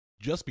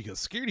just because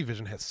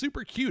ScaredyVision has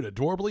super cute,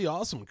 adorably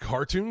awesome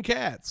cartoon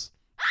cats.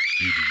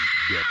 It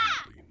is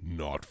definitely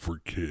not for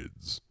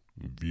kids.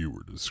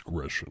 Viewer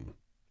discretion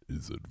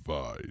is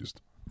advised.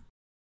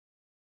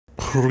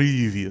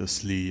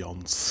 Previously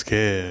on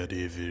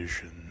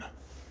ScaredyVision.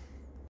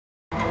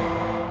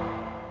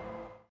 Oh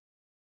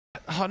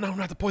no,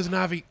 not the poison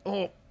ivy.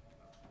 Oh.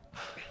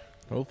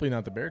 Hopefully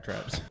not the bear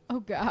traps. Oh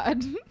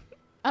God.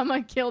 I'm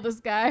gonna kill this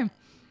guy.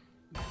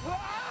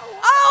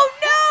 Oh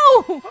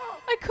no!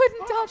 I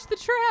couldn't dodge the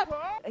trap.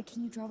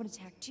 Can you draw what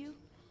attacked you?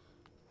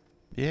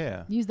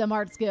 Yeah. Use them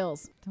art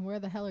skills. Then where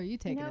the hell are you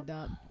taking a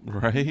dump?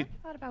 Right? I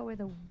thought about where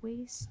the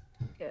waist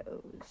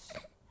goes.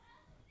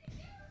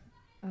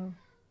 Oh.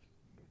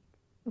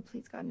 Oh,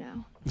 please God,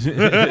 no.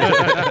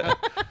 Okay.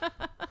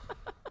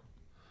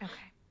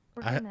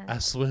 We're gonna I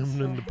swim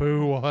in the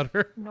poo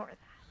water. ignore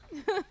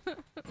that.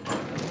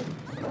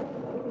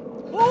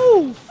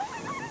 Oh!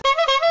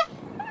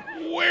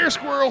 Where,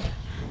 squirrel?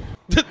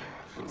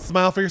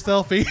 Smile for your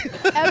selfie.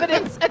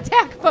 Evidence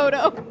attack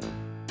photo.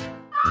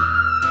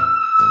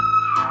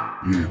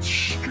 It's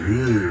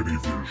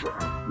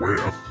ScaredyVision with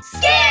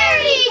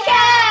Scaredy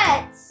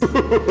Cats!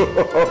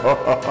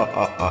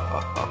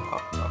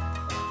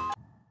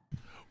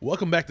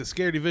 Welcome back to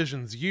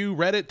ScaredyVision's You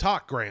Reddit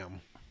Talkgram.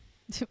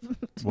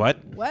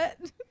 What? What?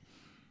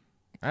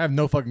 I have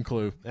no fucking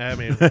clue. I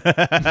mean,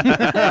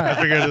 I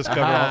figured this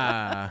cover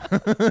all.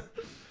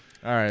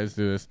 All right, let's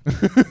do this.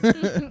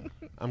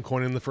 I'm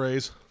coining the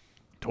phrase.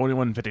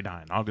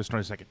 21:59, August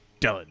 22nd.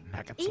 Dylan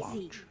Hackett's Easy.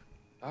 Lodge.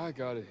 I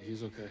got it.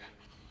 He's okay.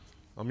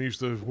 I'm used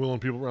to wheeling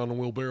people around on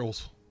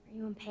wheelbarrows. Are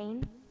you in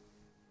pain?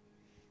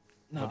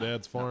 My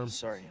dad's farm.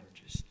 Sorry, I'm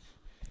just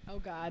Oh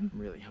God.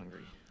 really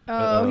hungry.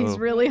 Oh, he's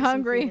really Get some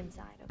hungry. food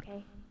inside,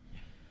 okay?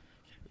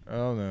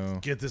 Oh no.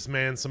 Get this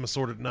man some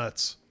assorted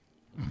nuts.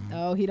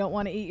 Oh, he don't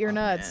want to eat your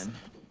nuts.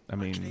 I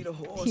mean, He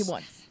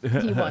wants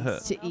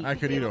to eat. I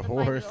could eat a Able to find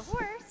you horse. a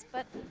horse,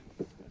 but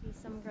maybe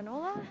some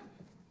granola?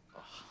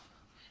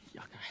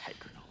 Yuck, I hate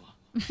granola.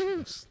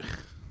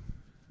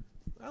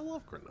 I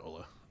love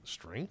granola.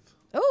 Strength?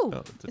 Ooh,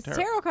 it's a it's a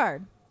tarot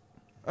card.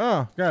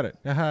 Oh, got it.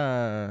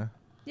 Aha.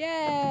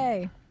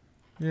 Yay.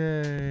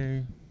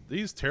 Yay.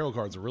 These tarot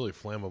cards are really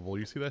flammable.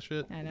 You see that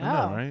shit? I know.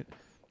 I know, right?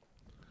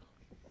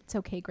 It's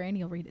okay, Granny.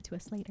 You'll read it to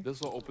us later. This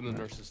will open the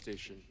nurse's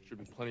station. Should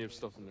be plenty of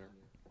stuff in there.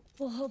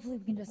 Well, hopefully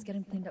we can just get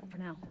him cleaned up for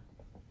now.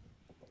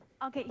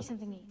 I'll get you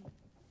something to eat.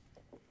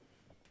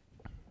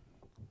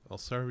 I'll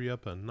serve you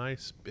up a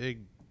nice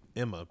big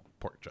Emma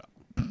pork chop.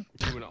 You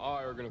and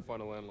I are gonna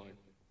find a landline.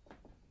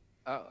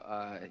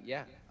 Oh,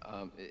 yeah.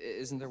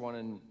 Isn't there one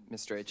in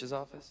Mr. H's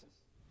office?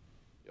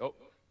 Yup.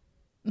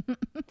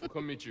 We'll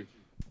come meet you.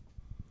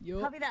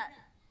 Copy that.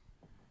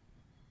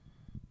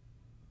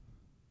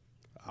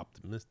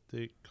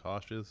 Optimistic,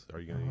 cautious. Are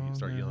you gonna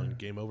start yelling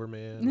 "Game over,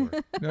 man"?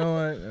 Or? No,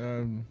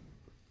 I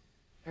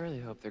I really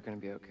hope they're gonna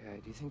be okay.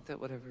 Do you think that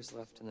whatever's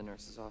left in the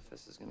nurse's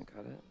office is gonna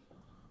cut it?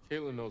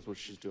 Caitlin knows what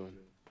she's doing.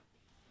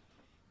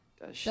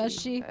 Does she? Does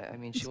she? I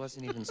mean, she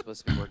wasn't even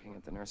supposed to be working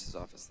at the nurse's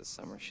office this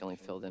summer. She only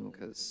filled in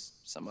because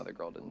some other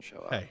girl didn't show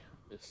up. Hey,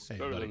 It's hey,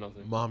 better buddy. than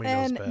nothing. Mommy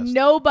knows And best.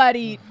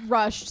 nobody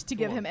rushed to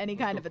give Come him on, any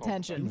let's kind go of call.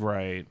 attention.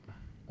 Right.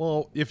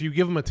 Well, if you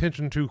give them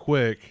attention too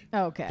quick,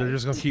 Okay. they're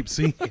just gonna keep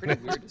seeing Pretty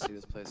it. weird to see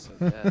this place so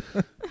dead.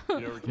 You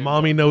never came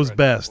Mommy down knows for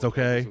best, campus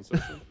okay? in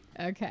session?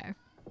 Okay.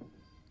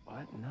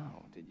 What?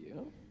 No, did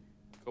you?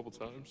 A couple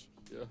times.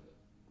 Yeah.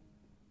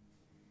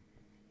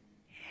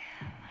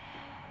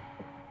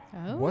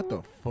 Oh. what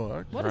the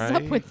fuck? What is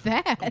up Right? with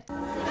that?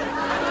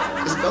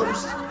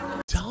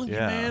 I'm telling you,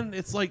 Yeah. man,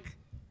 it's like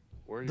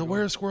Where are you the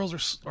going?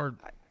 were-squirrels are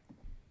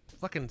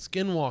fucking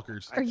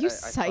skinwalkers. Are you I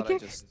thought I psychic?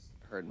 just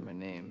heard my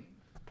name.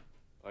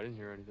 I didn't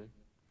hear anything.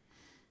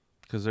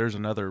 Because there's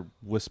another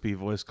wispy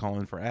voice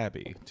calling for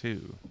Abby,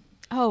 too.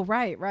 Oh,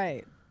 right,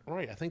 right.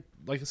 Right, I think,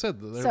 like I said,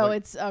 they're So like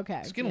it's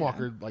okay.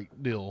 skinwalker like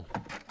deal.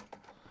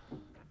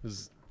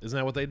 Isn't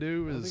that what they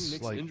do? I think Is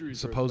Nick's like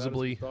injuries are as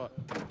supposedly? bad as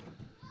we thought.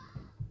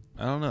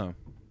 I don't know.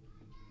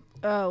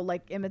 Yeah. Oh,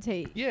 like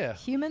imitate Yeah.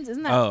 humans?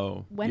 Isn't that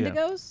Oh, yeah.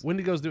 Wendigos?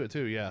 Wendigos do it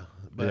too, yeah.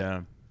 But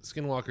Yeah.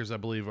 skinwalkers, I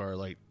believe, are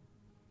like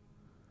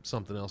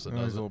something else that Oh,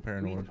 he's does a it. little We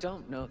paranoid.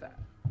 don't know that.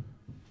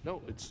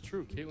 No, it's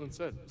true. Caitlin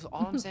said. So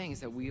all I'm saying is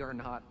that we are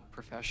not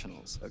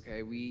professionals,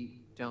 okay? We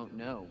don't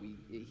know.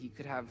 He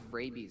could have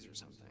rabies or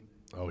something.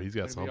 Oh, he's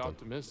got Gotta be something.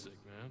 optimistic,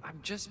 man. I'm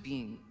just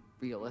being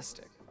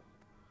realistic.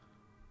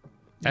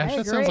 Ash, I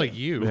that sounds agree. like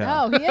you.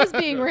 Yeah. Oh, he is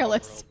being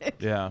realistic.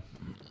 Yeah.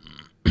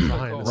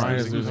 Ryan is Ryan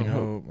is losing losing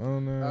hope. hope. Oh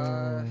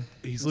no.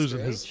 He's Mr. losing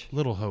his H?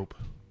 little hope.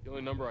 The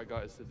only number I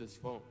got is to this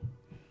phone.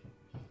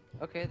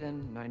 Okay,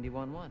 then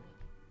 911.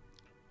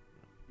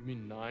 You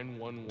mean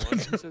 911?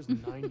 It says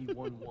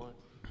 911.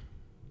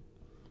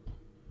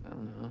 I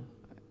don't know.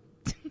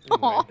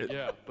 Anyway,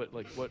 yeah, but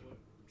like, what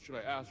should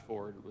I ask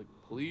for? Like,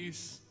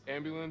 police,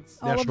 ambulance?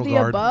 All of National the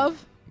Guard.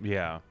 above?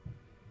 Yeah.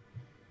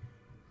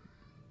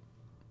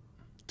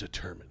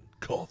 Determined.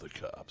 Call the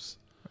cops.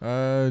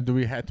 Do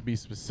we have to be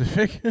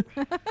specific?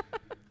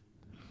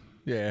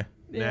 Yeah.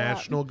 Yeah.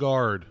 National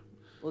Guard.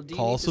 Well, do you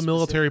Call need to some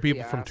military specifically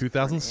people from ask for an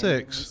 2006.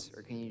 ambulance, or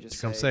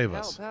just Come say, save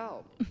help, us.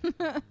 help.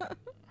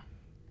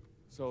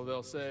 So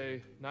they'll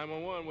say,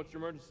 911, what's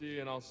your emergency?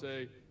 And I'll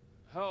say,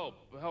 help,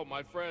 help.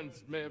 My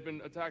friends may have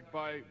been attacked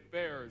by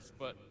bears,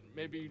 but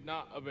maybe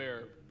not a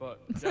bear, but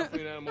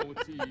definitely an animal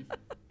with teeth.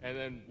 And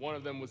then one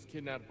of them was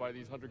kidnapped by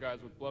these hunter guys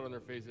with blood on their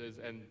faces,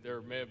 and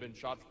there may have been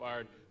shots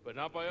fired, but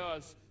not by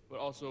us, but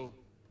also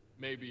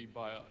maybe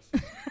by us.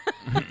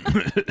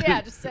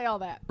 Yeah, just say all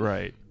that.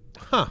 Right.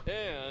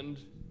 And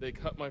they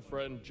cut my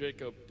friend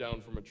Jacob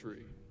down from a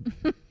tree.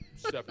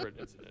 Separate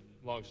incident.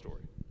 Long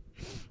story.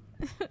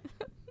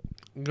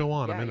 Go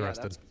on, Yeah, I'm yeah,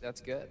 interested.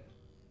 that's good.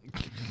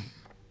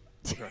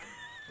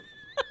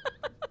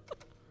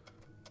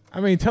 I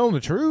mean, tell them the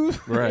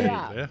truth. Right.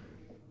 Yeah. Yeah.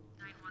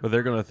 But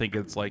they're gonna think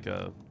it's like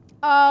a.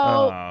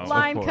 Oh, of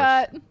line course.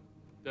 cut.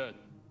 Dead.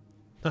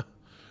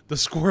 The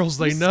squirrels,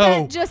 they You know.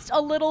 spent just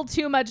a little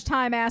too much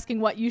time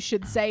asking what you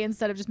should say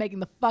instead of just making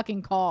the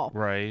fucking call.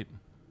 Right.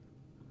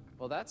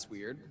 Well, that's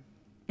weird,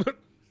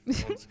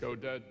 Let's go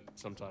dead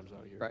sometimes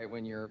out here. right?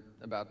 When you're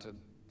about to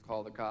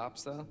call the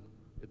cops, though.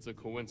 It's a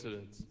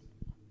coincidence.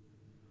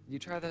 You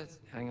try the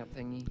hang-up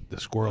thingy. The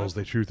squirrels,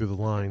 they chew through the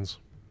lines.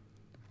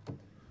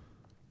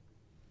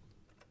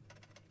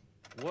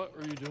 What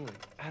are you doing?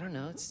 I don't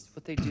know. It's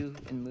what they do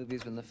in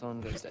movies when the phone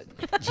goes dead.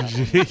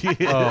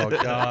 Oh,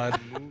 God.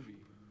 Movie.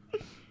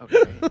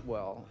 Okay,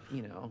 well,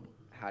 you know,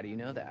 how do you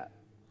know that?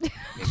 Maybe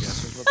that's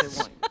just what they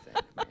want you to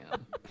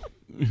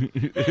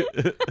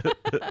think,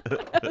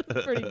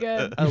 man. Pretty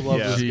good. I love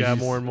Yeah. this guy Jeez.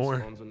 more and more.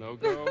 This phone's a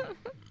no-go.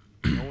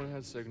 No one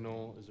has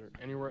signal. Is there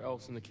anywhere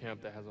else in the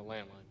camp that has a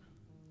landline?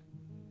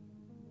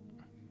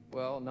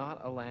 Well, not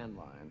a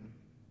landline.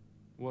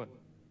 What?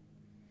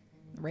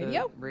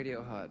 Radio? The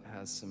radio hut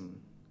has some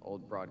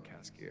old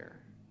broadcast gear.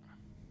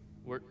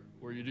 Where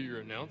you do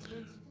your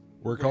announcements?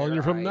 We're calling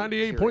you from Where I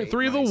 98.3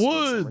 curate The my sweet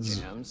summer Woods.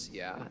 jams,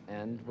 yeah,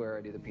 and where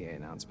I do the PA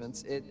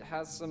announcements. It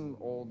has some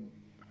old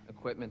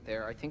equipment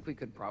there. I think we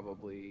could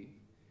probably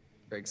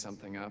rig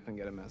something up and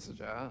get a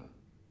message out.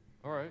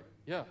 All right.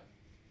 Yeah.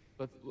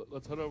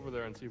 Let's head over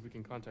there and see if we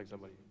can contact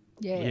somebody.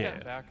 Yeah. Yeah.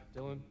 Back,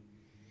 Dylan.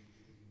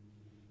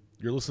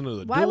 You're listening to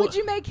the Why Dylan. would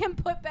you make him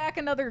put back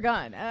another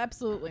gun?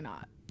 Absolutely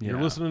not. You're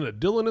Yeah. listening to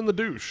Dylan and the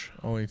Douche.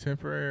 Only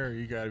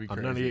temporary. You gotta be On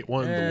crazy.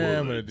 98.1 The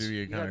I'm gonna Woods. do you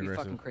You gotta kind be of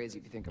fucking aggressive. crazy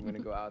if you think I'm gonna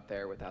go out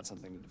there without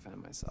something to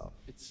defend myself.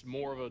 It's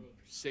more of a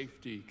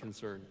safety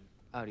concern,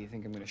 Oh, do you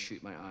think I'm gonna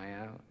shoot my eye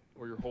out?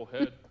 or your whole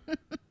head.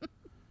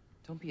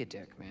 Don't be a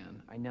dick,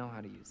 man. I know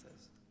how to use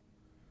this.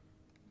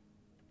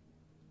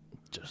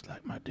 Just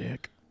like my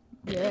dick.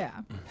 Yeah.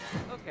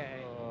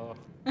 Okay.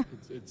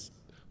 It's The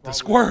probably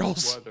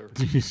squirrels. weather.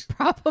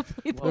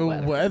 Probably the The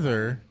weather.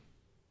 weather.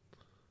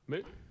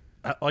 Maybe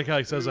I like how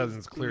he says that in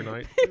It's Clear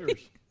Night. Bears.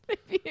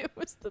 Maybe it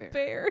was the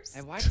bears.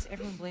 And why does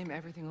everyone blame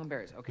everything on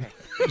bears? Okay.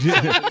 For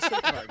the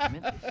sake of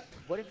argument,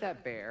 what if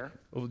that bear?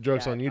 Well, the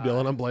joke's that, on you,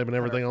 Dylan. I'm blaming cut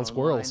our everything on phone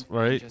squirrels.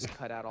 line and Right. Just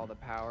cut out all the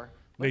power.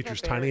 What if that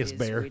Nature's tiniest is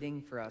bear.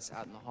 waiting for us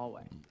out in the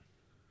hallway.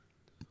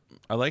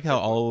 I like how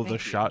all of the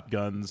Thank you.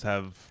 shotguns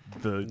have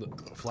the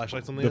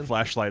Flashlights on the the end?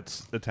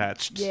 flashlights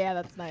attached. Yeah,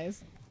 that's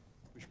nice.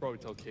 We should probably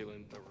tell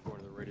Caitlin that we're going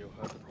to the radio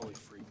hut. They're probably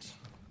freaks.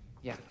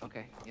 Yeah.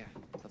 Okay. Yeah.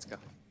 Let's go.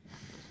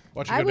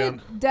 Watch you I go would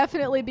down.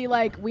 definitely be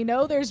like, we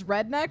know there's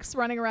rednecks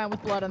running around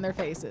with blood on their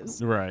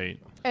faces. Right.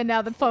 And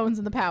now the phones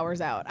and the power's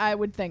out. I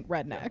would think We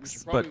rednecks.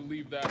 should probably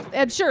leave that.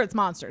 I'm sure it's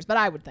monsters, but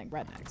I would think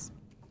rednecks.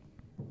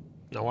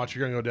 Now watch,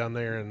 you're going to go down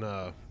there and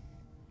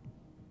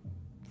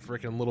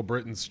frickin' Little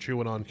Britain's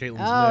chewing on Caitlin's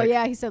Oh, neck.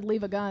 yeah, he said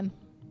leave a gun.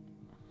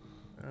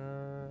 Do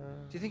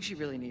you think she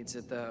really needs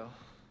it though?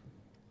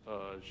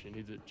 She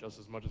needs it just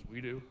as much as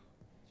we do.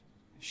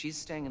 She's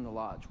staying in the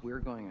lodge. We're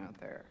going out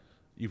there.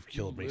 You've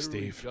killed me,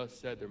 Literally Steve. just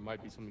said there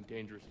might be something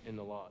dangerous in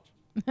the lodge.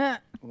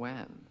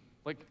 When?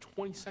 Like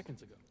 20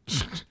 seconds ago.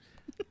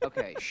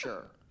 Okay,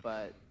 sure,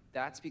 but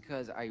that's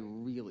because I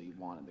really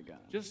wanted the gun.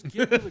 Just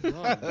give her the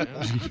gun,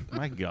 man.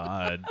 My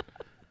God.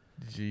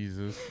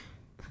 Jesus.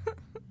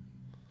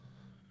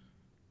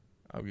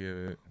 I'll give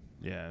it.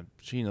 Yeah,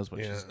 she knows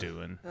what Yeah. she's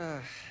doing.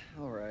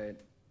 All right.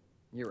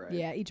 You're right.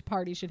 Yeah, each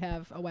party should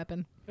have a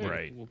weapon. Hey,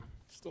 Right. We'll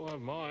still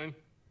have mine.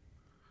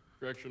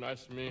 If you're extra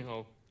nice to me,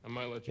 I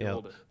might let you Yeah,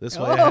 hold it. this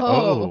way. I have,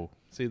 Oh.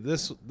 see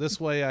this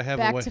way I have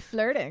a Back way. to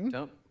flirting.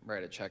 Don't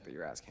write a check that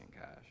your ass can't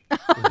cash.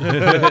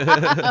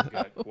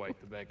 Got quite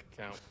the bank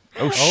account.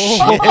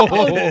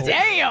 Oh,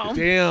 damn.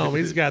 Damn,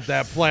 he's got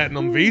that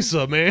platinum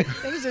visa, man.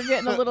 Things are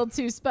getting a little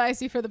too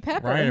spicy for the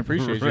pepper. Ryan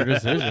appreciates your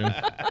decision.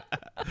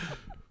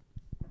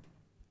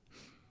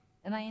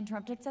 Am I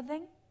interrupting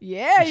something?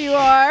 Yeah, you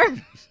are.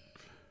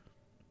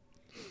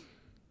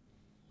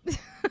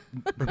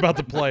 We're about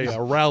to play a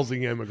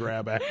rousing Emma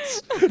grab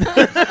ass.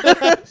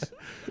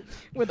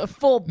 With a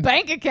full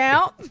bank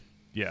account.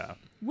 Yeah.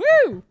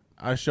 Woo!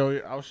 I'll show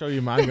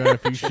you my gun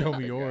if you show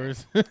me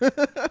yours.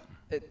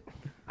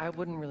 I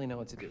wouldn't really know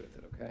what to do with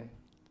it, okay?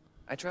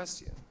 I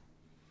trust you.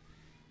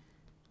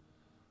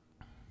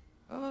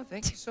 Oh,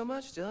 thank you so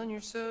much, Dylan.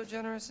 You're so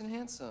generous and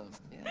handsome.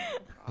 Yeah,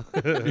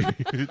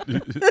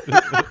 no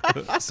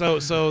problem.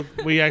 So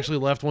we actually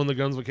left one of the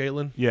guns with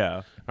Caitlin.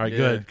 Yeah. All right, Yeah.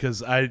 good,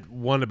 because I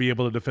want to be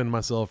able to defend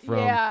myself from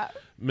Yeah.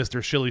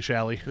 Mr. Shilly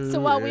Shally.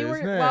 So while we Who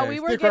is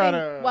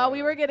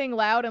were getting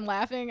loud and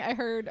laughing, I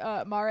heard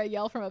Mara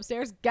yell from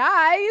upstairs,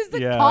 "Guys,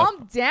 Yeah.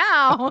 calm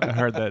down!" I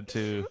heard that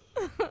too.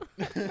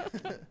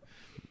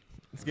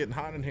 It's getting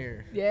hot in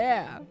here.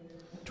 Yeah.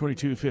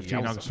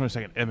 22:15, August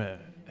 22nd. Emma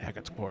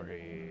Hackett's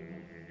Quarry.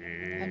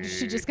 And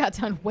she just got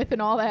done whipping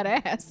all that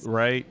ass.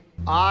 Right.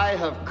 I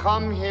have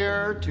come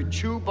here to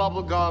chew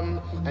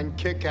bubblegum and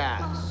kick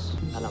ass.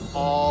 And I'm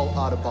all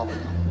out of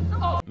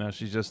bubblegum. No,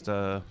 she's just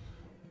I'm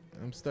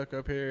stuck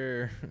up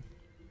here.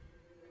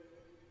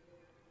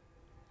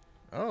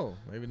 Oh,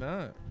 maybe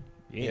not.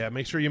 Yeah,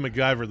 make sure you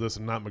MacGyver this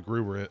and not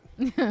MacGruber it.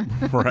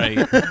 right.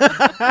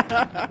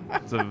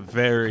 It's a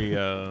very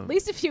At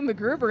least if you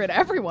MacGruber it,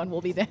 everyone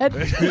will be dead.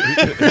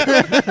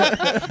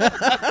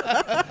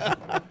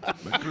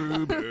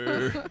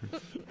 MacGruber.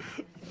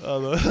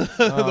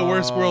 The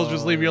worst squirrels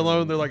just leave you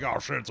alone. They're like, oh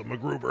shit, it's a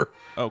MacGruber.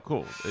 Oh,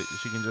 cool.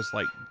 She can just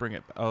like bring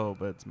it. Oh,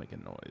 but it's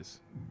making noise.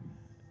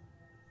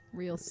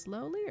 Real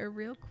slowly or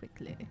real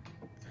quickly?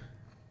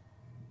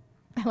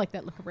 I like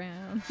that look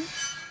around.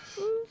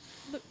 Ooh,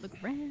 look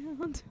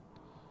around.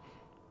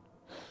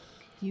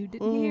 You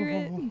didn't hear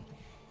it.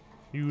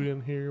 You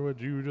didn't hear what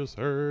you just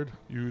heard.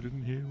 You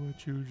didn't hear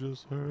what you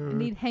just heard. I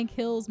need Hank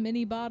Hill's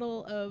mini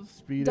bottle of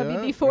Speed up or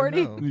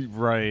WD-40. no?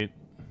 Right.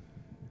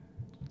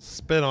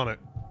 Spit on it.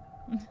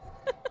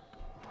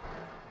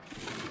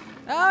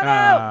 Oh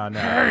no! No.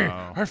 Hey,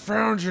 I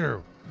found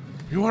you.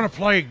 You want to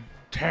play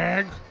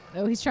tag?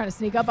 Oh, he's trying to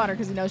sneak up on her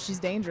because he knows she's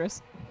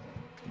dangerous.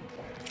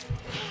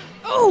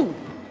 Oh!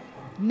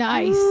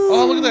 Nice.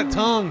 Oh, look at that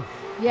tongue.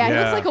 Yeah, he Yeah.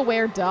 looks like a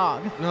weird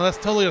dog. No, that's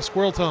totally a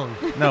squirrel tongue.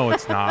 No,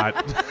 it's not.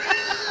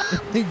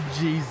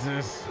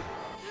 Jesus.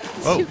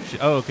 Oh,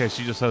 okay.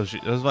 She just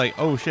it was like,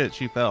 oh shit,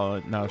 she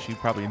fell. No, she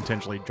probably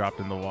intentionally dropped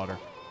in the water.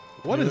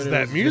 What Knew is it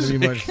that was gonna be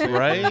music? much safer.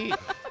 Right?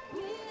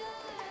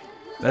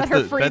 Is that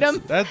her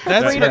freedom? That's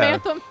freedom her.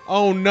 anthem?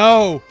 Oh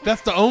no,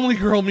 that's the only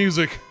girl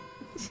music.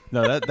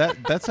 No,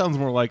 that sounds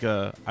more like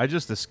a I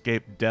just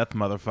escaped death,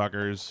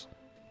 motherfuckers.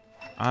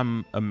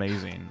 I'm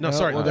amazing. No,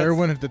 sorry. Well, that's-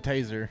 everyone at the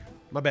taser.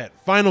 My bad.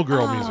 Final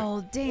girl music.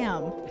 Oh,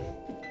 damn.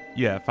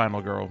 Yeah,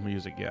 final girl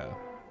music. Yeah.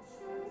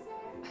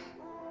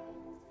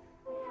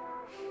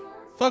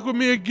 Fuck with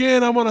me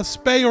again. I want to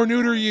spay or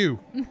neuter you.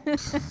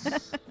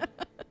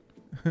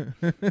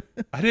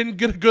 I didn't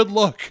get a good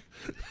look.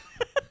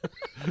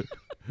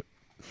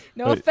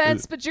 No Wait,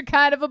 offense, but you're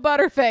kind of a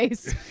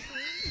butterface.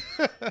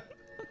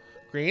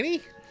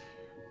 Granny?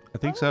 I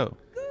think so.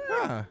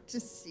 Ah. To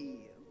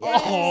see you.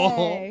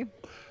 Yay.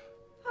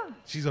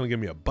 She's going to give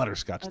me a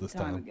butterscotch That this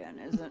time time. again,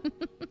 isn't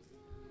it?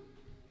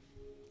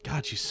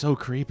 God, she's so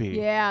creepy.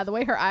 Yeah, the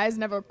way her eyes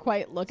never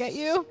quite look at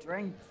you.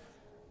 Strength.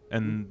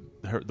 And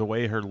the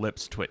way her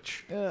lips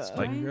twitch. Ugh. Like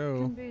Strength go.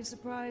 can be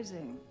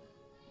surprising.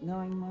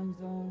 Knowing one's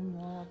own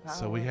raw power.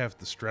 So we have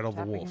to straddle the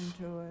tapping wolf.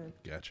 into it,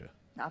 Gotcha.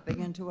 tapping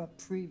into a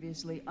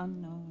previously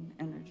unknown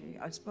energy.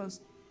 I suppose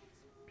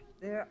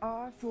there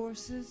are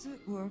forces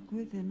at work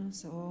within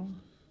us all.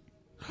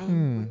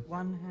 And with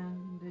one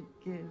hand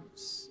it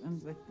gives,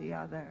 and with the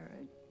other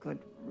it could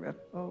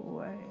rip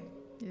away.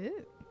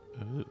 Ew.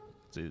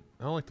 dude,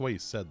 I don't like the way you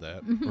said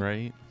that.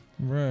 right?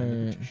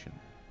 Right.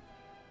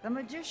 The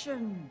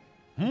magician.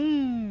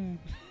 The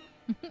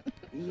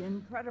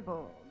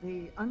incredible,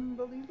 the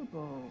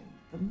unbelievable,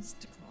 the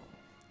mystical,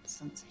 the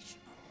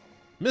sensational.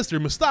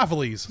 Mr.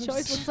 Mustopheles. She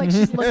always looks like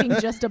she's looking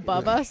just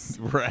above us.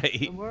 The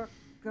Right. work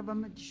of a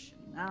magician.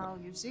 Now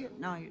you see it,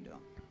 now you don't.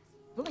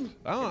 Blink.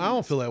 I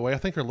don't feel that way. I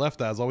think her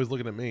left eye's always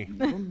looking at me. You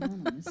will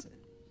not miss it.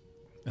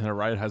 And her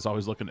right eye's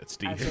always looking at As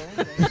Steve.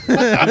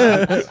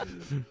 always,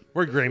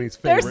 We're Granny's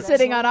They're favorite.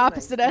 sitting on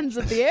opposite ends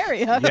of the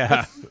area.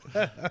 Yeah.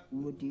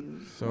 would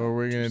you? So are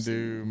we gonna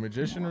do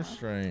magician or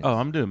strength? Oh,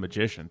 I'm doing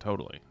magician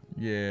totally.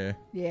 Yeah.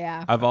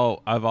 Yeah. I've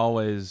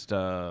always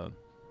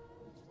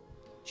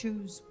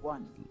Choose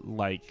one.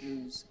 like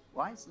Choose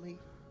wisely.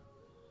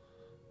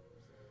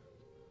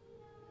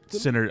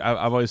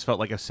 I've always felt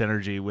like a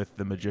synergy with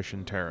the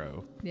magician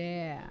tarot.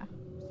 Yeah.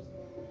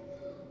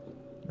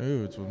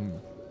 Ooh, it's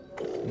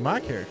with my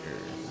characters.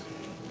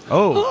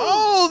 Oh,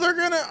 Oh, they're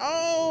gonna.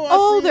 Oh, I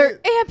Oh, see they're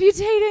it.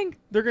 amputating.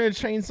 They're gonna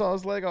chainsaw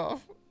his leg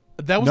off.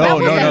 That was no,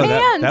 was no, a no!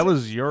 hand. That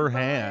was your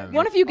hand.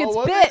 One of you gets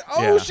was bit. it?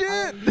 Oh Yeah.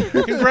 shit!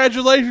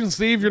 Congratulations,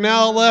 Steve. You're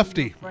now a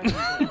lefty.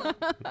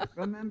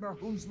 Remember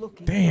who's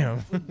looking.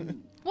 Damn.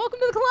 Welcome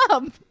to the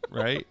club.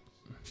 Right?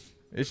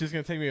 It's just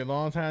gonna take me a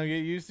long time to get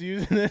used to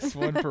using this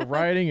one for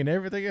writing and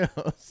everything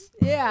else.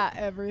 Yeah,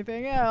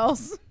 everything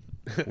else.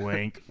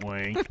 Wink,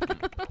 wink.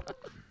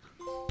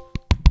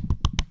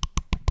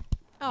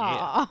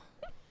 Aw.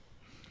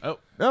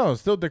 No,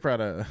 still Dick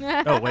Rider.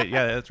 Oh wait,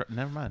 yeah, that's right.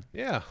 Never mind.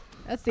 Yeah.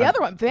 That's the other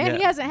one. Man, he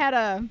yeah. hasn't had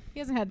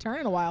a turn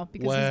in a while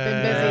because he's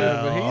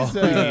been But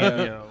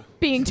busy he's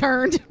being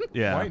turned.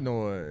 Yeah. white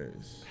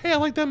noise. Hey, I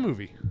like that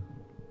movie.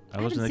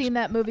 I haven't seen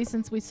that movie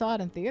since we saw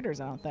it in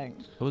theaters, I don't think.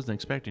 I wasn't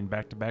expecting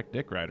back-to-back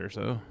Dick Rider,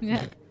 so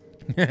Yeah.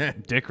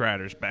 Dick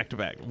Riders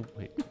back-to-back. Oh,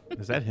 wait,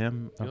 is that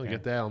him? You only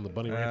get that on the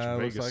Bunny Ranch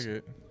in Looks Vegas. like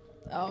it.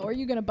 Oh, are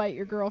you gonna bite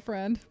your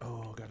girlfriend?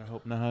 Oh, God, I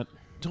hope not.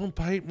 Don't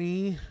bite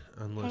me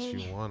unless Hey.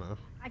 you wanna.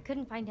 I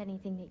couldn't find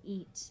anything to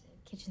eat.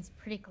 Kitchen's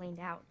pretty cleaned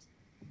out.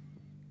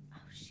 Oh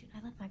shoot,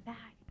 I left my bag.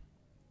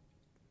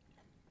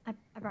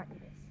 I brought you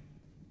this.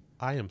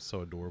 I am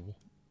so adorable.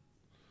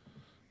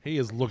 He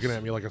is looking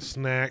at me like a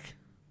snack.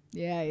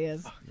 Yeah, he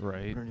is.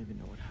 Right. I don't even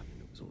know what happened.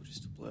 It was all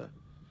just a blur.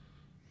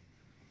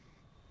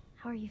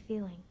 How are you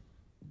feeling?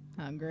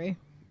 Hungry.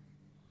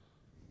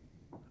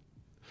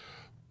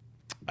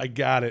 I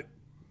got it.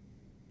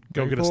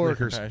 Go get a Grateful or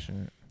Snickers.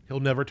 compassionate? He'll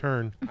never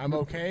turn. I'm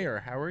okay, or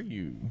how are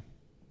you?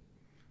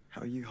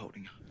 How are you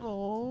holding up?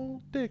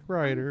 Oh, Dick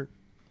Ryder.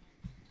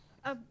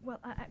 Well,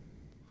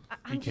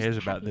 He I'm cares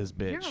just about happy this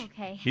bitch. You're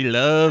okay. He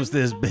loves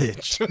this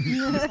bitch. I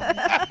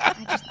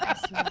just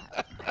asked you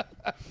that.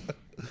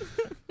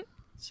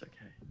 It's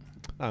okay.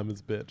 I'm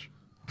his bitch.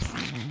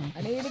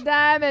 I need a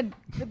diamond.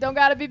 It don't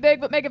gotta be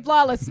big, but make it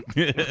flawless.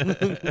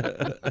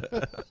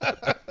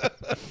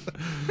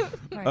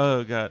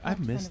 Oh God, I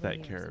missed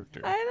that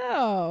character. I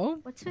know.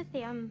 What's with the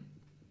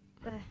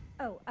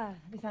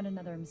We found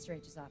another in Mr.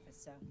 H's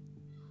office, so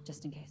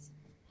just in case.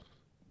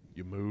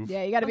 You move.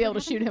 Yeah, you gotta be Oh, able to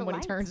what shoot happened to him when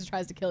the he turns and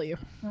tries to kill you.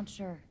 Not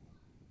sure.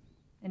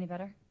 Any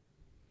better?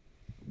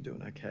 I'm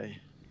doing okay.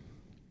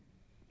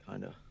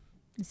 Kinda.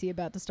 Is he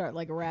about to start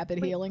like rapid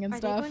Wait, healing and are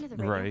they stuff? going to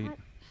the radio Right. hut?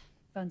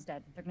 Phone's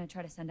dead. They're gonna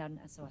try to send out an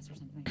SOS or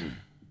something.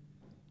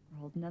 We're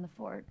holding down the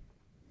fort.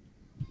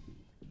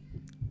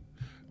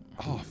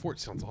 Oh, fort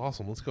sounds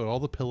awesome. Let's go to all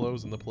the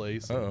pillows in the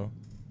place. Uh-oh.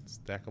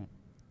 Stack them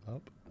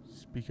up.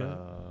 Speak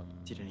up.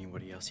 Did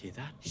anybody else hear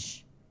that?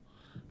 Shh.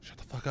 Shut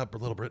the fuck up,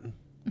 Little Britain.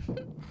 I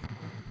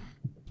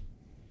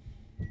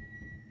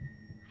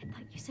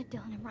thought you said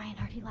Dylan and Ryan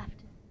already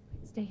left.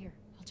 Stay here.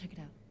 I'll check it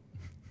out.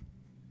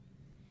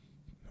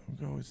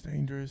 Don't go. It's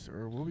dangerous,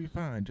 or we'll be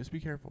fine. Just be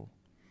careful.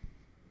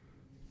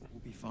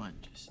 We'll be fine.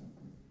 Just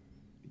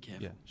be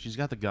careful. Yeah, she's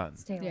got the gun.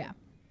 Stay away. Yeah.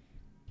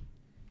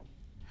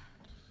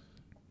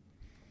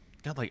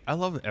 God, like I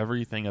love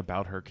everything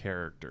about her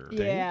character.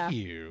 Yeah. Thank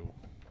you.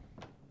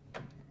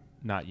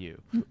 Not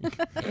you.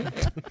 But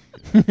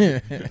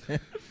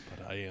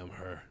I am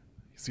her.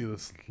 You see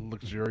this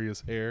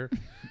luxurious hair?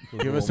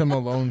 Give us some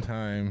alone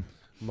time.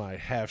 My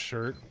half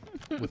shirt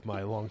with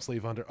my long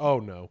sleeve under. Oh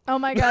no. Oh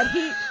my god,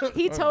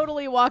 he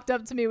totally walked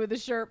up to me with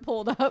his shirt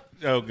pulled up.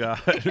 Oh God.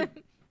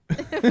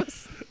 It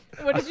was,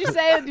 what did you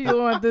say? Do you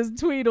want this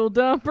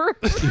Tweedledumper?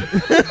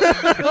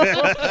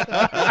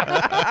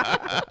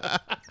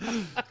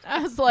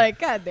 I was like,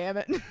 God damn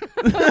it.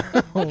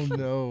 Oh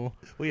no.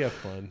 We have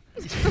fun.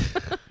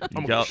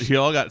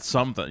 Y'all got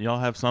something. Y'all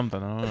have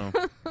something. I don't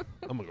know.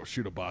 I'm gonna go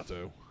shoot a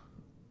Bato.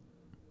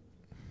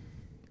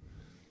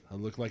 I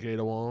look like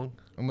Ada Wong.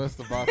 Unless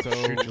the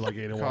Shoot you like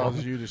Ada Vato Wong.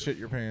 causes you to shit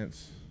your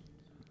pants.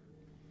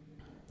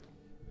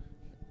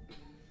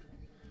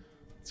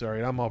 It's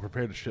alright, I'm all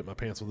prepared to shit my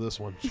pants with this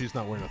one. She's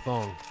not wearing a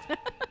thong.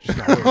 She's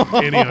not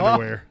wearing any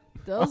underwear.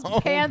 Those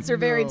pants are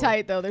very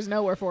tight, though. There's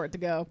nowhere for it to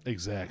go.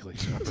 Exactly.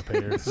 Not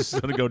prepared. It's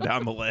just gonna go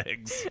down the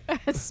legs.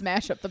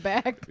 Smash up the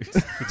back.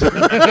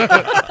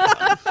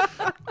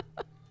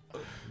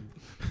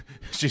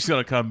 She's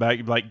gonna come back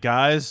and be like,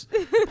 guys,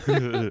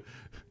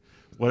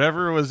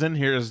 whatever was in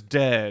here is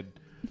dead.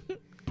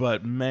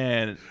 But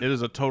man, it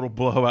is a total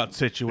blowout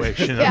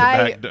situation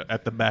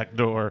at the back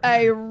door.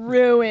 I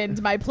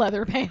ruined my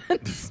pleather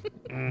pants.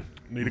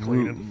 Need a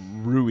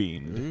cleaning.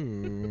 Ruined.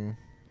 Ooh.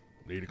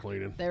 Need a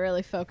cleaning. They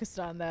really focused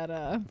on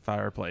that.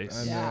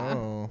 Fireplace. I Yeah.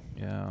 know.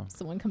 Yeah.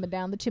 Someone coming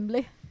down the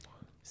chimney.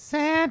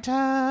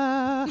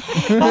 Santa.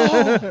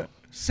 Oh,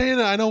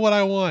 Santa, I know what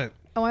I want.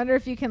 I wonder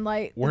if you can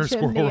light the Where's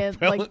chimney squirrel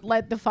and like repellent?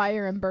 light the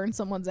fire and burn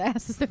someone's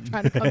ass as they're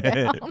trying to come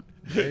down.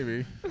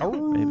 Maybe.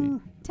 Maybe.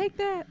 Take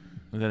that.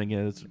 And then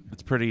again,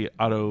 it's pretty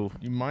auto.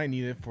 You might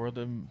need it for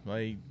the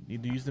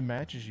need to use the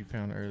matches you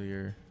found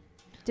earlier.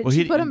 Did Well,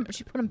 she he- put him?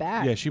 She put him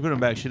back. Yeah, she put him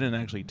back. She didn't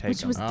actually take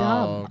Which him. was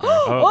dumb. okay.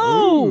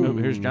 Oh, Oh!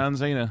 here's John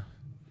Cena.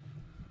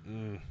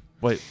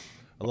 Wait,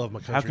 I love my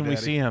country how can we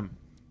daddy. see him?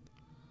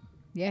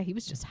 Yeah, he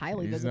was just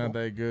highly He's visible. not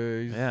that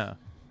good. Yeah,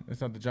 It's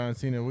not the John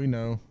Cena we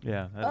know.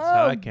 yeah.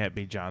 Oh. That can't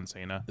be John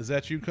Cena. Is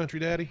that you, country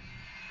daddy?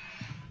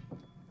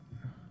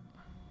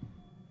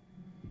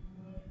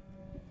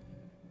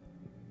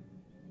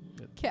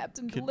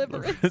 Captain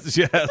Deliverance.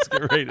 Yeah, I was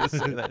getting ready to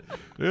say that.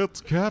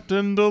 It's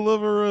Captain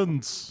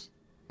Deliverance,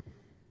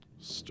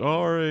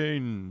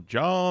 starring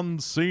John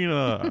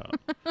Cena.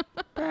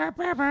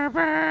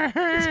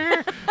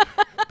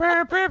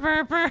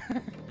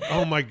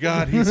 Oh my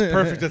god, he's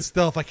perfect at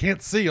stealth. I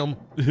can't see him.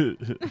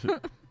 It's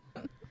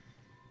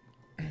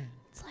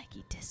like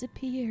he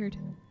disappeared.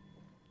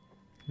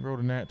 He rolled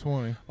a nat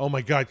 20. Oh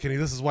my god, Kenny,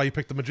 this is why you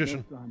picked the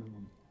magician.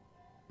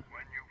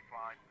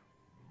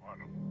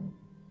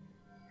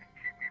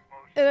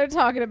 And they're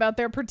talking about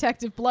their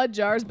protective blood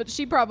jars, but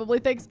she probably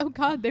thinks, "Oh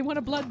God, they want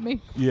to blood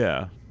me."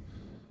 Yeah.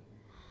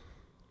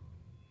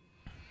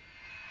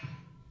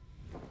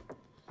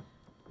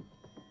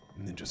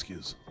 Ninja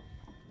skills.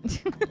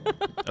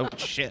 Oh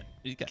shit!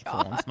 He's got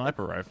full-on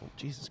sniper rifle.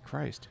 Jesus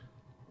Christ!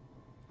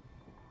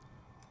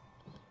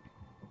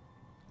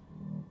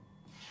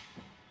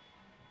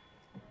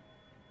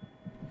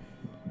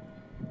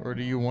 Or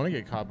do you want to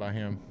get caught by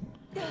him?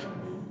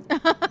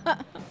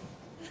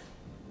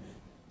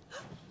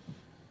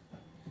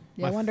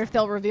 Yeah, I wonder if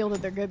they'll reveal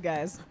that they're good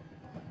guys.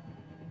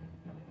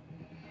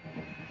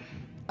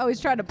 Oh, he's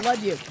trying to blood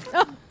you.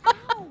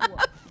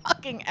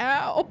 Fucking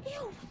ow.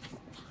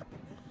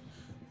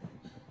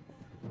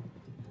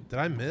 Did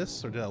I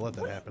miss or did I let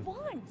that happen?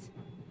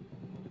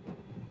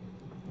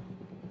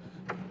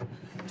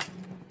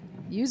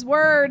 Use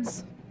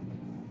words.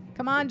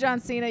 Come on, John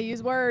Cena,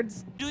 use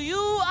words. Do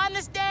you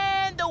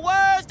understand the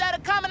words that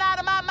are coming out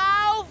of my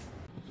mouth?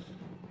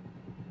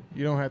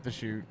 You don't have to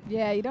shoot.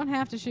 Yeah, you don't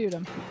have to shoot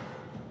him.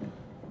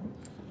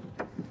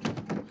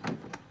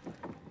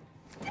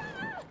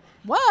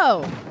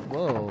 Whoa.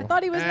 Whoa. I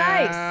thought he was Ow,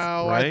 nice.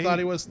 I thought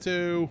he was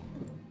too.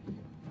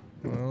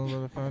 Well,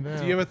 let us find out.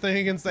 Do you have a thing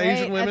against Wait,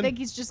 Asian women? I think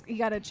he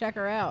got to check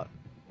her out.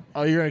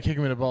 Oh, you're going to kick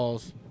him in the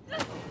balls.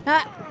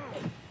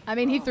 I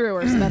mean, he threw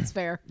her, so that's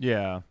fair.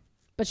 Yeah.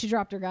 But she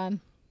dropped her gun.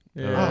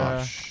 Yeah.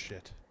 Oh,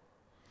 shit.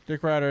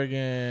 Dick Rider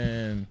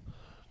again.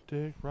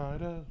 Dick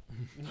Rider.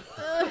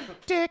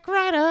 Dick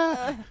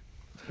Rider.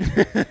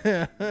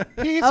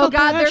 He's Oh so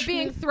God, they're passionate.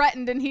 being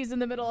threatened, and he's in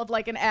the middle of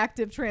like an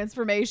active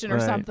transformation or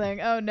Right.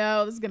 something. Oh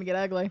no, this is gonna get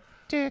ugly.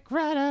 Dick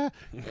Rider.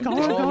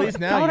 Well, at least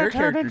now your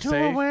character's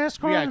safe.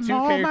 We got 2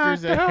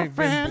 characters that have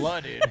been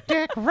blooded.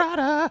 Dick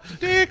Rider.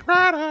 Dick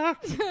Rider.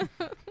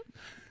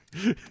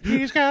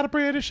 He's got a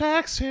British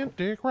accent,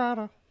 Dick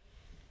Rider.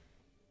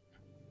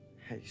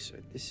 Hey, so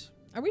this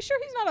Are we sure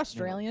he's not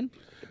Australian?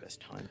 the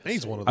best time.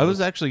 He's one of I those.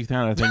 was actually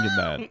kind of thinking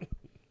that.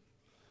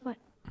 What?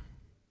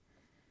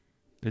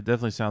 It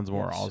definitely sounds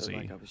more So, Aussie.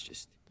 like, I was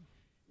just,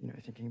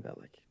 thinking about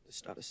like the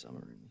start of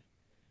summer and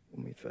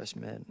when we first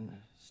met and the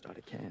start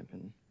of camp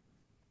and.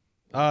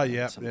 Oh,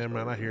 yeah. Yeah,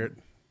 man, I hear it.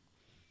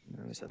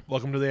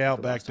 Welcome to the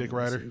Outback, Dick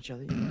Rider.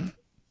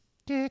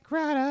 Dick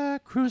Rider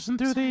cruising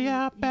through the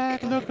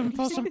outback looking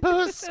for some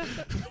puss.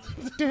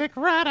 Dick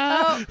Rider.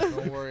 Oh.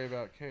 Don't worry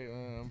about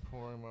Caitlin. I'm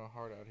pouring my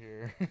heart out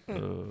here.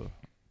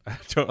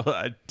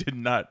 I did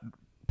not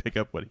pick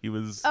up what he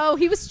was. Oh,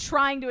 he was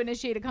trying to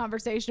initiate a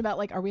conversation about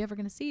like, are we ever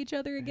gonna see each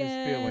other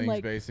again? feelings,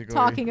 like basically.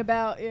 talking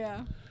about,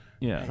 yeah.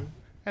 Yeah.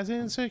 As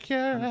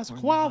insecure as a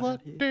koala,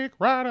 Dick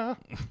Rider.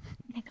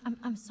 Nick,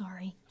 I'm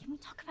sorry. Can we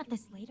talk about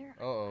this later?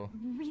 Uh-oh.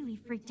 I'm really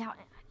freaked out.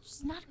 It's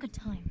just not a good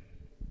time.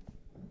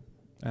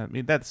 I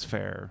mean, that's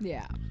fair.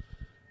 Yeah.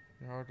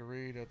 You're hard to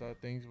read. I thought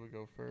things would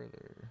go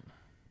further.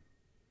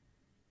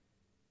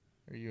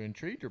 Are you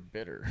intrigued or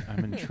bitter?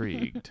 I'm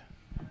intrigued.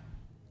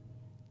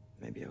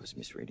 Maybe I was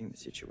misreading the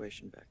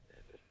situation back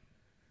there, but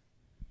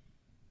it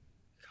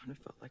kind of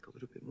felt like a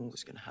little bit more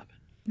was going to happen.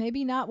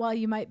 Maybe not while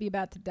you might be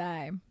about to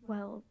die.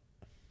 Well,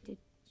 did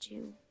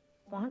you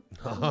want?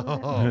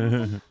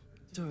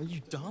 So are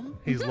you dumb?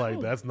 He's like,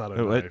 that's not a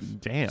Oh, knife.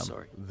 damn.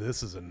 Sorry.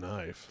 This is a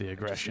knife. The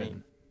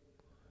aggression.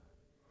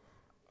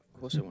 Of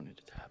course I wanted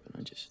it to happen.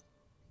 I just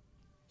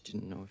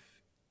didn't know if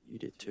you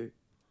did too.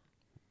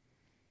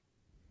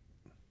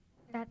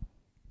 That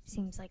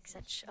seems like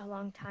such a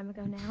long time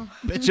ago now.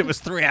 Bitch, it was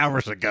 3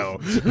 hours ago.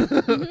 I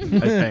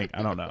think.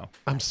 I don't know.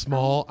 I'm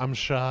small. I'm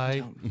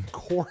shy. Of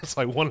course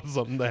I wanted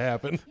something to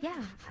happen. Yeah.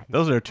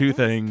 Those are two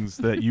things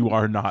that you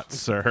are not,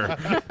 sir.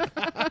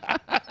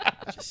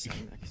 Just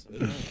saying that 'cause I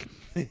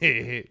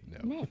know.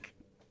 No. Nick.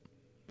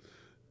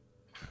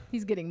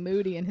 He's getting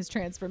moody in his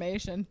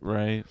transformation.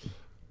 Right.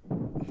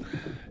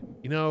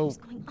 You know,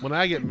 when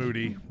I get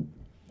moody,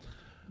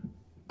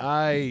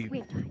 I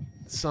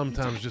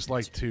sometimes just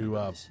like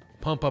to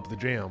pump up the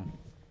jam.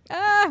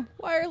 Ah,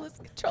 wireless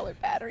controller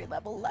battery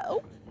level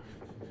low.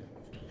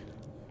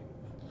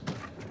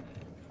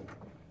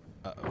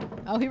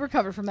 Oh, he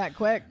recovered from that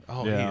quick.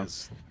 Oh, Yeah. he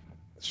is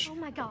Oh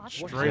my God.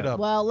 straight up.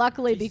 Well,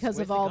 luckily because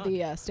of all the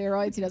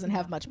steroids, he doesn't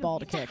have much ball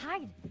to kick.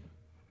 Hide.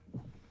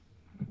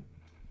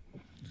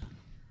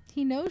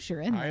 He knows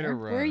you're in Hide there. or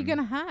Where are you run?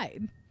 gonna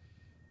hide?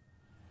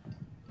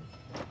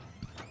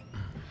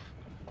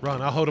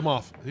 Run, I'll hold him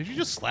off. Did you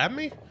just slap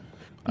me?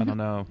 I don't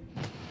know.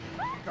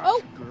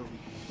 Oh!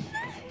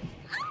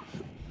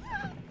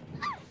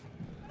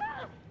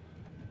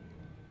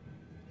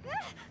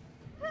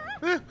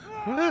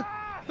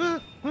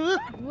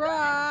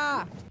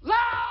 Rah!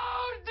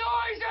 Loud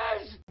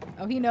noises!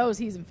 Oh, he knows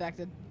he's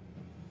infected.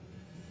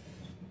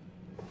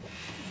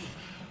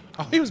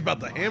 Oh, he was about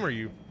to hammer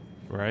you.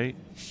 Right?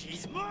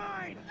 She's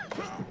mine!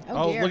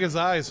 Oh, dear. look at his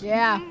eyes.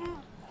 Yeah.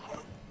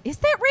 Is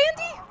that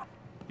Randy?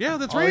 Yeah,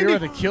 that's Oh, Randy. you're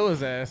about to kill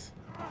his ass.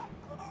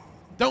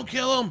 Don't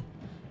kill him.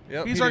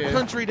 Yep, He's he our did.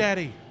 country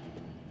daddy.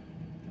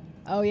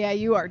 Oh yeah,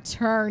 you are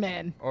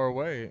turning. Or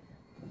wait.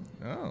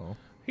 Oh.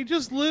 He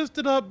just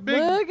lifted up big.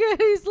 Look at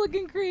he's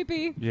looking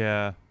creepy.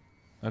 Yeah.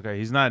 Okay,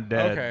 he's not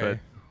dead, Okay.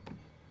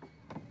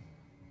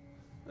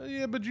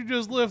 Yeah, but you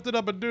just lifted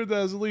up a dude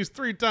that is at least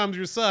 3 times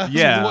your size but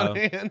yeah, with one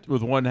hand.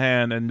 with one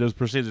hand, and just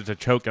proceeded to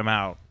choke him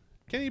out.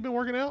 Kenny, you been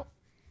working out?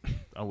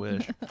 I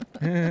wish.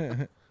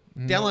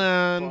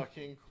 Dylan.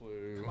 Fucking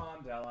clue. Come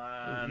on,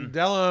 Dylan.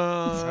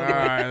 Dylan. All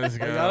right, let's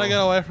go. You gotta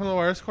get away from the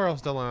worst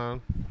squirrels,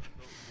 Dylan.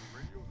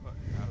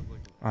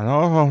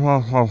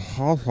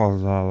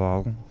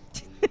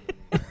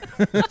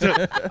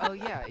 Oh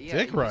yeah, yeah. Dick it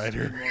used to be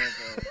rider. more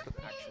of a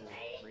actual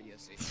radio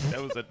station.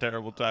 That was a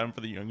terrible time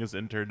for the youngest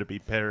intern to be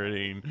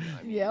parroting.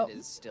 I mean, Yep. It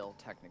is still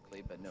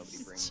technically, but nobody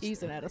brings Cheesing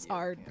their at us radio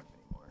hard. camp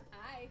anymore.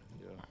 Hi.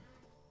 Yeah.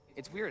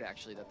 It's weird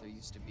actually that there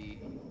used to be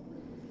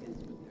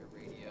kids with their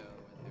radio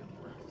and their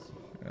works.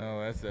 Oh,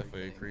 that's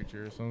definitely a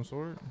creature of some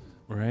sort.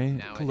 Right?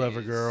 Nowadays,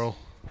 Clever girl.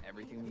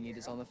 Everything we need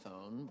is on the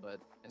phone, but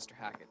Mr.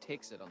 Hackett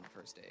takes it on the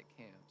first day at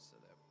camp so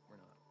that we're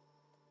not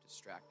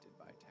distracted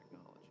by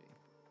technology.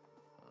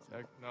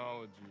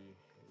 Technology,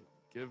 it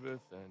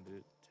giveth and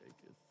it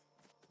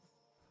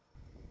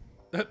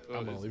taketh.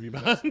 I'm gonna Is leave you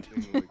that behind.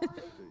 something, like, that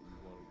you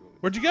wanna go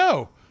Where'd you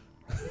go?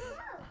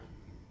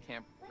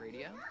 Camp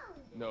radio?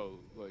 No,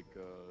 like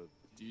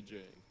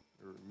DJing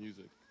or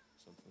music,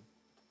 something.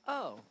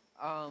 Oh,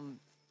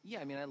 yeah.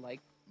 I mean, I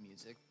like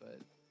music, but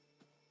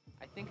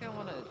I think I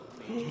want to.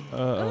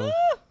 Uh-oh.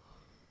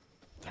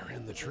 They're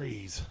in the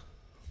trees.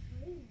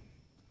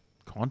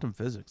 Quantum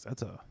physics.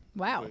 That's a...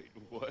 Wow. Wait,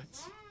 what?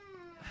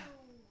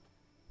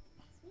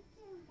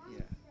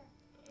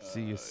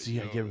 Yeah. See,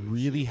 I get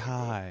really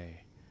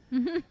high.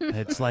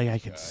 It's like I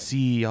could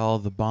see all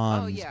the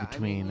bonds yeah, I mean,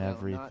 between you know, not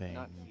everything.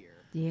 here.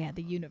 Yeah,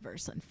 the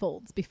universe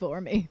unfolds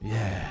before me.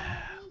 Yeah.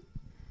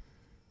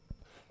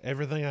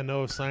 Everything I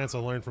know of science I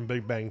learned from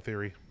Big Bang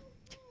Theory.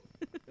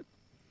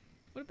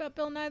 What about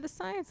Bill Nye the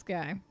Science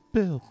Guy?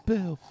 Bill.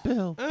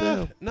 No,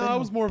 I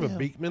was more of a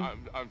Beekman.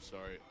 I'm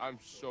sorry. I'm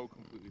so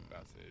completely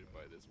fascinated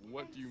by this.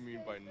 What do you mean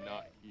by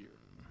not here?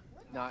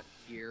 Not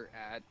here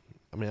at.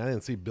 I mean, I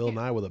didn't see Bill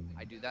Nye with a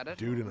I do that at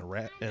dude in home.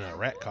 a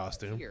rat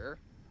costume. Here,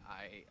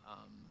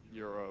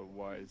 You're a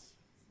wise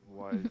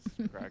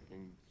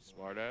cracking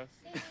smartass.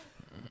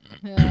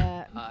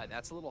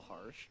 That's a little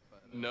harsh.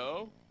 But,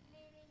 No.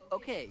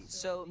 Okay,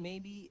 so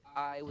maybe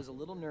I was a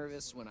little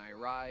nervous when I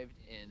arrived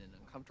in an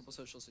uncomfortable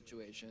social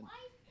situation,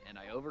 and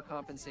I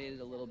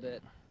overcompensated a little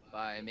bit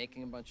by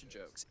making a bunch of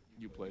jokes.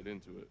 You played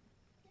into it.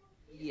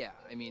 Yeah,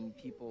 I mean,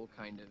 people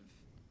kind of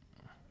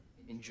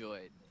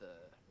enjoyed the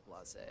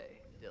blasé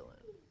Dylan.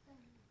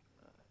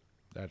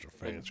 That's a And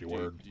fancy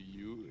word. Do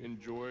you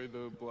enjoy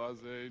the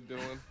blasé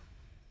Dylan?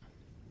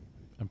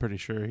 I'm pretty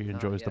sure he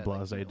enjoys the yeah,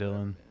 like, blase you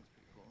know,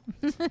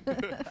 Dylan.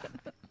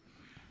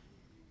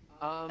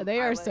 They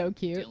I are like so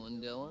cute.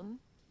 Dylan.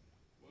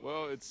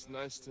 Well, it's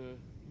nice to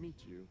meet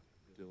you,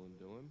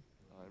 Dylan.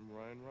 I'm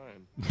Ryan.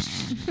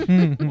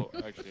 Well,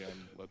 actually,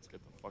 let's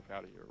get the fuck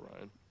out of here,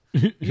 Ryan.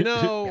 You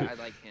know, Yeah, I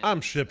like him. I'm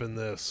shipping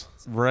this.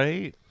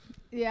 Right?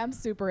 Yeah, I'm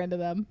super into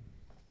them.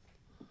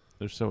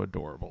 They're so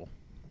adorable.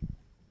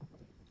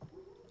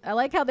 I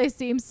like how they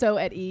seem so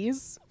at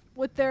ease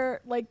with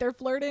their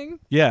flirting.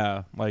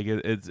 Yeah, like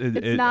It's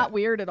not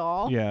weird at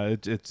all. Yeah,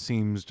 it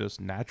seems just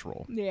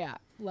natural. Yeah,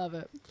 love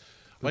it.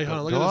 Wait, hold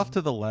on. Look Go at off this,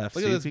 to the left.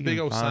 Look see at if this you big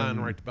can old sign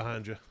find- right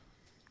behind you.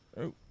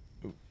 Oh,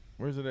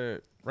 where's it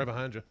at? Right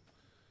behind you.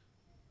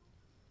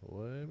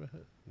 Way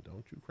behind.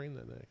 Don't you crane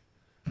that neck.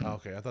 Oh,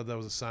 okay, I thought that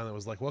was a sign that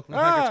was like, "Welcome to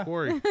Hackett's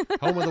Quarry,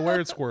 home of the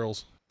weird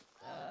squirrels."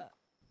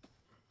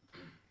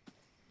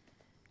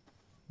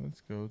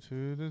 Let's go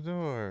to the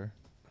door.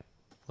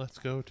 Let's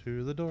go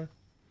to the door.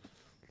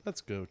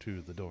 Let's go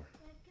to the door.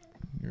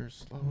 You're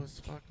slow as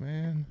fuck,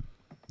 man.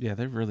 Yeah,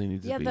 they really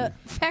need to Yeah, be. the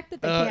fact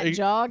that they can't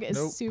jog is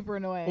nope. super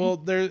annoying. Well,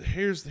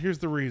 here's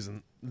the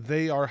reason.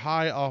 They are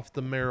high off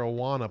the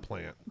marijuana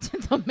plant.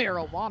 The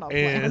marijuana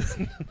plant.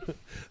 And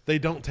they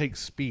don't take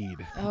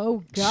speed.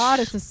 Oh God,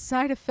 it's a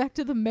side effect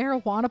of the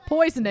marijuana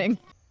poisoning.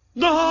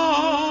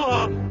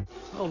 No!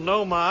 Oh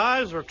no, my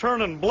eyes are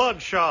turning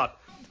bloodshot.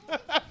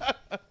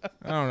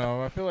 I don't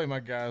know. I feel like my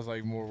guy's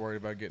like more worried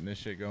about getting this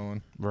shit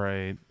going.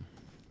 Right.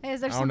 Hey,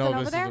 is there I don't something know if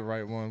over this there? is the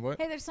right one. What?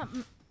 Hey, there's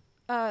something.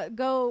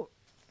 Go.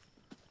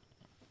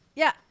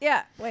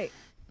 Yeah. Wait.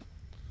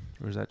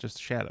 Or is that just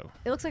a shadow?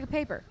 It looks like a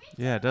paper.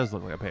 Yeah, it does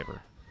look like a paper.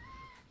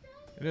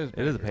 It is.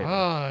 It is a paper.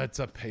 Ah, it's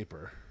a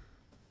paper.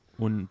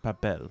 Un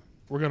papel.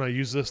 We're gonna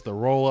use this to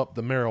roll up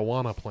the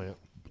marijuana plant.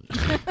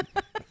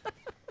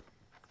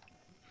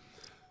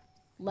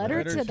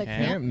 Letter to the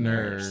camp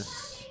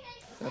nurse.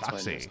 That's why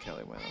Foxy. Nurse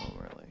Kelly went home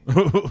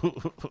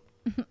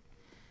early.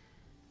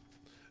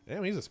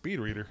 Damn, he's a speed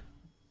reader.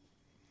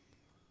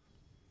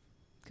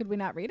 Could we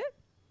not read it?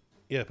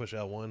 Yeah, push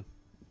L1.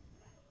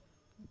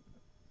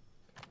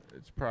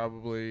 It's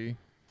probably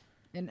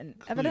And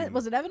evidence?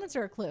 Was it evidence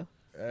or a clue?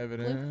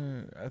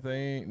 evident. I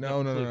think.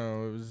 No.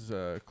 It was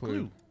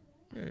clue.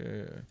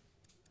 Yeah.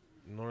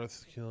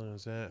 North killing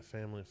is that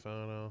family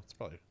photo. It's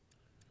probably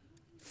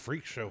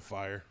freak show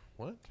fire.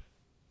 What?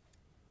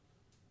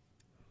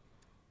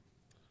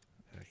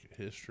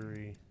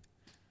 History.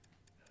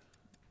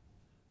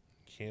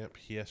 Camp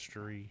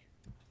history.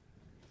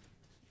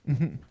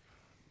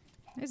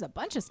 There's a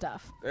bunch of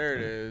stuff. There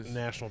it is.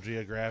 National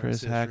Geographic.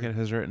 Chris history. Hackett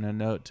has written a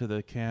note to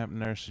the camp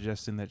nurse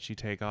suggesting that she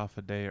take off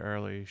a day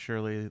early.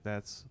 Surely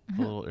that's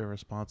a little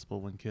irresponsible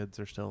when kids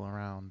are still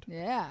around.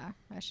 Yeah,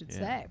 I should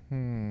say.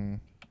 I'm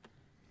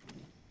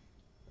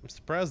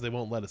surprised they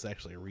won't let us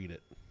actually read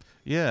it.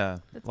 Yeah.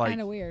 That's like,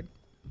 kind of weird.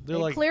 They're It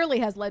like, clearly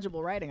has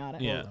legible writing on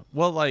it. Yeah.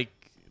 Well, like,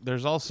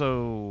 there's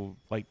also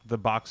like the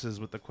boxes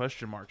with the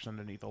question marks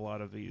underneath a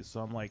lot of these.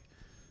 So I'm like,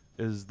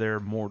 is there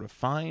more to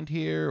find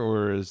here,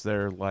 or is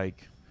there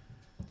like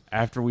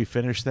after we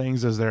finish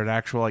things, is there an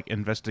actual like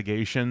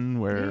investigation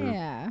where?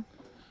 Yeah.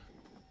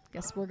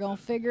 Guess we're gonna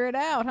figure it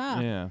out, huh?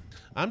 Yeah.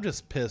 I'm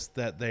just pissed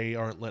that they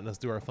aren't letting us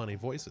do our funny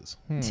voices.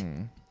 Okay,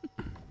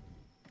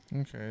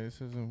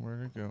 this isn't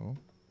where to go.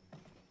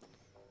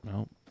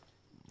 Nope.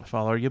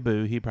 Follow your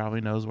boo. He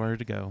probably knows where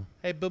to go.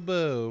 Hey,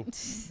 boo-boo.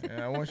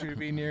 Yeah, I want you to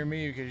be near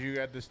me because you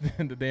got this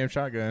the damn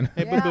shotgun.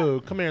 Hey,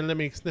 boo-boo, come here and let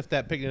me sniff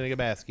that picnic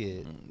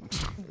basket.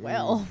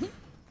 Well.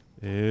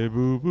 Hey,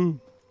 boo-boo.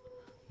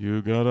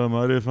 You got a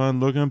mighty fine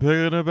looking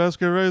pig in a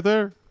basket right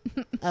there.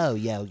 Oh,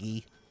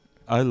 Yogi.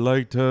 I'd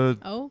like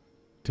to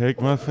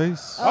take my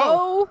face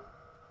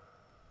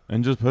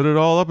and just put it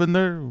all up in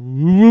there.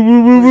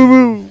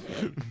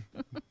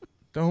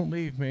 Don't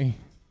leave me.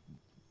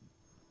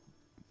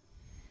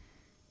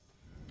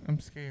 I'm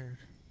scared.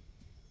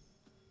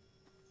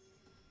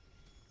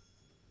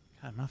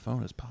 God, my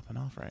phone is popping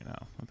off right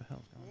now. What the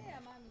hell's going on? Yeah,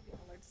 mine was getting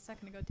alerts a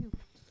second ago too.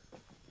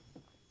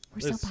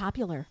 We're so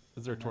popular.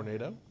 Is there a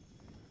tornado?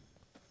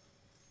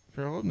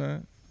 Sure hope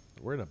not.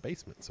 We're in a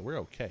basement, so we're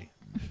okay.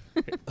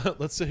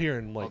 Let's sit here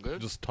and like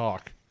just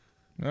talk,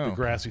 No.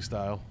 Degrassi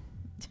style.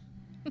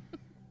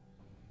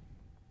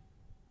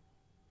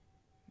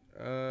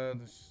 Yeah.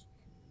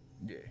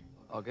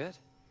 All good?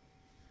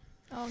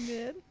 All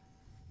good.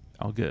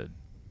 All good.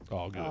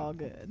 All good. All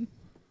good.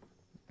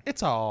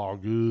 It's all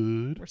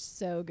good. We're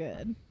so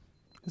good.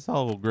 It's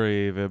all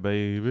gravy,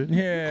 baby.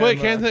 Yeah. Quick,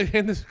 hand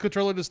the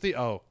controller to Steve.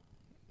 Oh.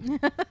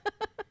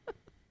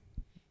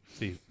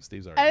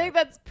 Steve's already. I think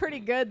that's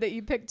pretty good that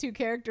you picked two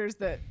characters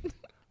that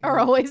are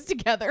always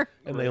together.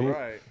 And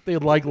they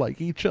like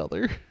each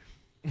other.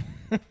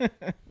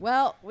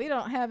 Well, we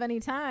don't have any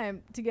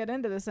time to get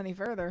into this any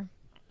further.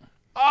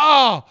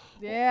 Oh!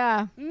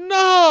 Yeah.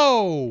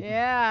 No!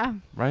 Yeah.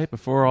 Right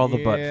before all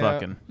the butt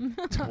fucking.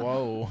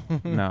 Whoa.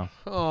 No.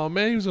 Oh,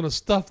 man, he was going to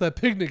stuff that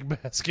picnic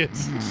basket.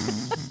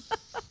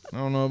 I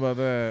don't know about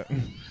that.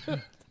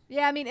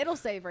 Yeah, I mean, it'll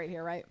save right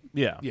here, right?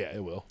 Yeah. Yeah,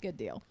 it will. Good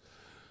deal.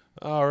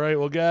 All right,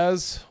 well,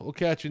 guys, we'll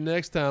catch you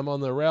next time on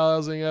the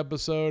rousing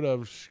episode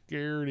of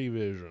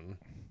ScaredyVision.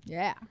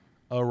 Yeah.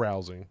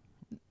 Arousing.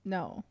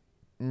 No.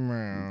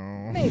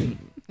 Meow. Maybe.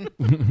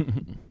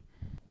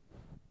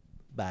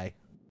 Bye.